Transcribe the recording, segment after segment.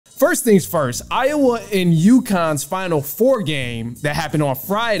First things first, Iowa and UConn's Final Four game that happened on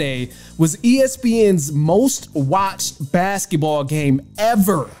Friday was ESPN's most watched basketball game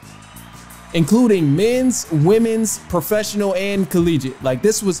ever, including men's, women's, professional, and collegiate. Like,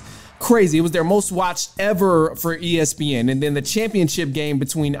 this was crazy. It was their most watched ever for ESPN. And then the championship game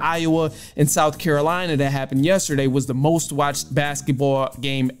between Iowa and South Carolina that happened yesterday was the most watched basketball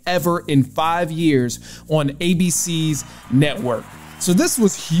game ever in 5 years on ABC's network. So this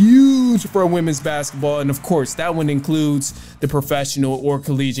was huge for women's basketball. And of course, that one includes the professional or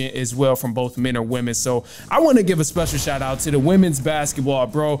collegiate as well from both men or women. So I want to give a special shout out to the women's basketball,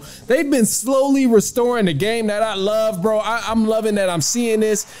 bro. They've been slowly restoring the game that I love, bro. I'm loving that I'm seeing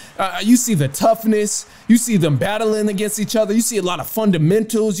this. You see the toughness. You see them battling against each other. You see a lot of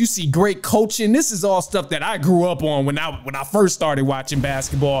fundamentals. You see great coaching. This is all stuff that I grew up on when I first started watching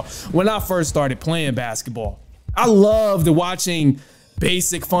basketball, when I first started playing basketball. I loved watching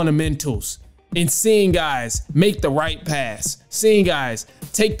basic fundamentals and seeing guys make the right pass, seeing guys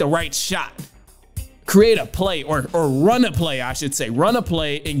take the right shot, create a play or run a play, I should say, run a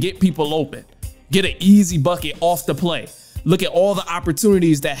play and get people open, get an easy bucket off the play. Look at all the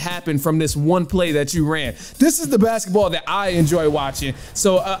opportunities that happen from this one play that you ran. This is the basketball that I enjoy watching.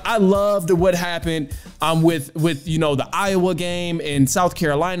 So I loved what happened with you know, the Iowa game and South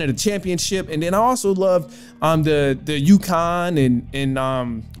Carolina, the championship, and then I also loved the UConn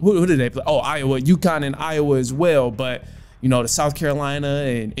and who did they play? Oh, Iowa, UConn and Iowa as well. But you know, the South Carolina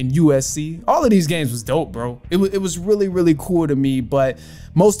and USC, all of these games was dope, bro. It was really, really cool to me. But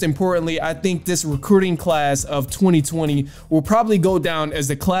most importantly, I think this recruiting class of 2020 will probably go down as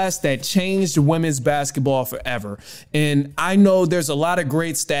the class that changed women's basketball forever. And I know there's a lot of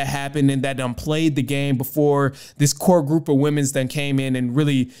greats that happened and that played the game before this core group of women's then came in and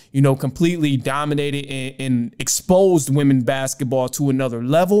really, you know, completely dominated and exposed women's basketball to another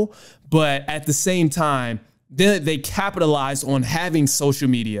level. But at the same time, they capitalize on having social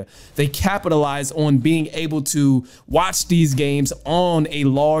media. They capitalize on being able to watch these games on a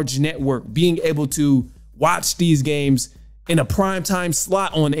large network, being able to watch these games in a primetime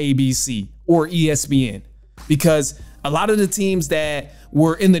slot on ABC or ESPN. Because a lot of the teams that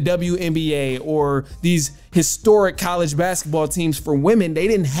were in the WNBA or these historic college basketball teams for women, they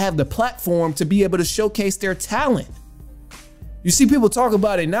didn't have the platform to be able to showcase their talent. You see people talk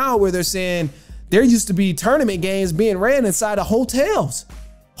about it now where they're saying, there used to be tournament games being ran inside of hotels,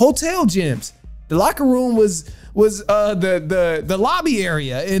 hotel gyms. The locker room was the lobby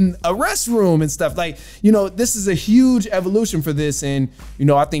area and a restroom and stuff. Like, you know, this is a huge evolution for this. And, you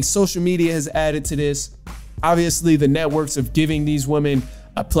know, I think social media has added to this. Obviously, the networks of giving these women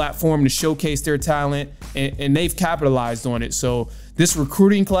a platform to showcase their talent, and they've capitalized on it. So this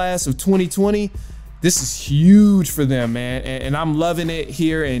recruiting class of 2020, this is huge for them, man, and I'm loving it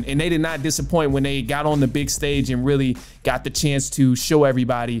here, and they did not disappoint when they got on the big stage and really got the chance to show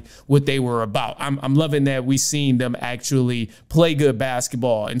everybody what they were about. I'm loving that we seen them actually play good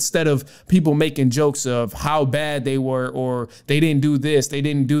basketball instead of people making jokes of how bad they were or they didn't do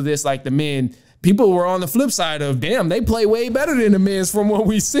this like the men. People were on the flip side of, damn, they play way better than the men's from what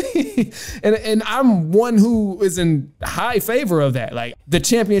we see. and I'm one who is in high favor of that. Like the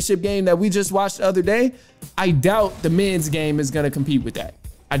championship game that we just watched the other day, I doubt the men's game is going to compete with that.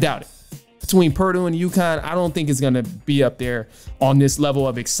 I doubt it. Between Purdue and UConn, I don't think it's going to be up there on this level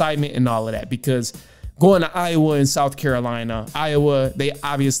of excitement and all of that, because going to Iowa and South Carolina, Iowa, they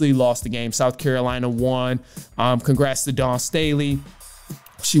obviously lost the game. South Carolina won. Congrats to Dawn Staley.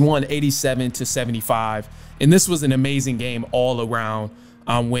 She won 87-75. And this was an amazing game all around.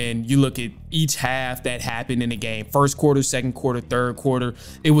 When you look at each half that happened in the game, first quarter, second quarter, third quarter,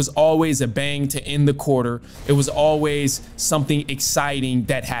 it was always a bang to end the quarter. It was always something exciting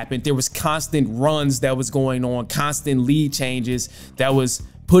that happened. There was constant runs that was going on, constant lead changes that was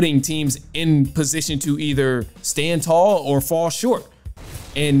putting teams in position to either stand tall or fall short.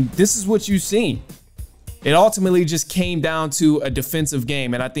 And this is what you've seen. It ultimately just came down to a defensive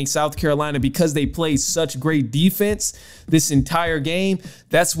game. And I think South Carolina, because they played such great defense this entire game,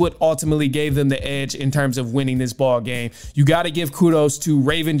 that's what ultimately gave them the edge in terms of winning this ball game. You got to give kudos to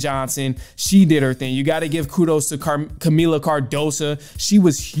Raven Johnson. She did her thing. You got to give kudos to Camila Cardosa. She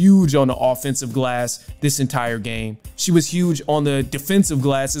was huge on the offensive glass this entire game. She was huge on the defensive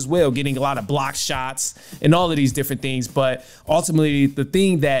glass as well, getting a lot of block shots and all of these different things. But ultimately, the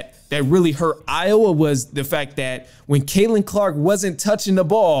thing that really hurt Iowa was the fact that when Caitlin Clark wasn't touching the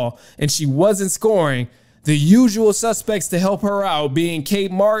ball and she wasn't scoring, the usual suspects to help her out, being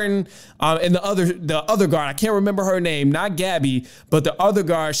Kate Martin and the other guard. I can't remember her name, not Gabby, but the other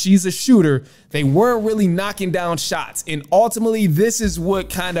guard. She's a shooter. They weren't really knocking down shots. And ultimately, this is what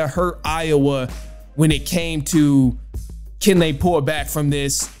kind of hurt Iowa when it came to, can they pull back from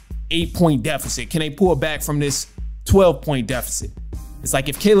this 8-point deficit? Can they pull back from this 12-point deficit? It's like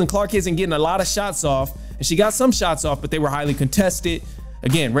if Caitlin Clark isn't getting a lot of shots off, and she got some shots off, but they were highly contested.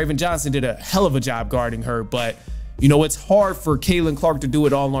 Again, Raven Johnson did a hell of a job guarding her, but you know, it's hard for Caitlin Clark to do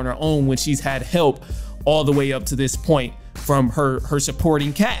it all on her own when she's had help all the way up to this point from her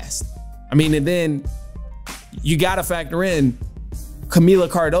supporting cast. I mean, and then you got to factor in Camila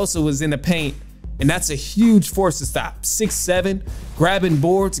Cardoso was in the paint, and that's a huge force to stop. 6'7", grabbing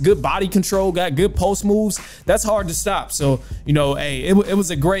boards, good body control, got good post moves. That's hard to stop. So, you know, hey, it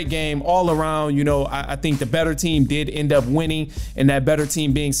was a great game all around. You know, I think the better team did end up winning, and that better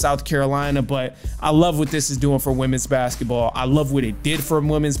team being South Carolina. But I love what this is doing for women's basketball. I love what it did for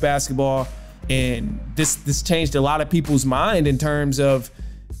women's basketball. And this changed a lot of people's mind in terms of,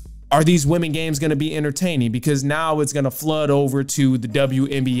 are these women games going to be entertaining? Because now it's going to flood over to the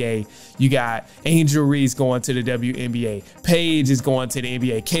WNBA. You got Angel Reese going to the WNBA. Paige is going to the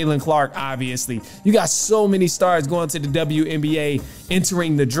NBA. Caitlin Clark, obviously. You got so many stars going to the WNBA,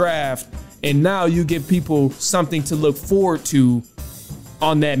 entering the draft. And now you give people something to look forward to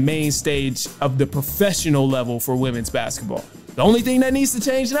on that main stage of the professional level for women's basketball. The only thing that needs to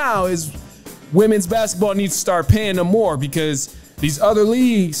change now is women's basketball needs to start paying them more, because these other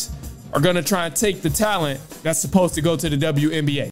leagues are going to try and take the talent that's supposed to go to the WNBA.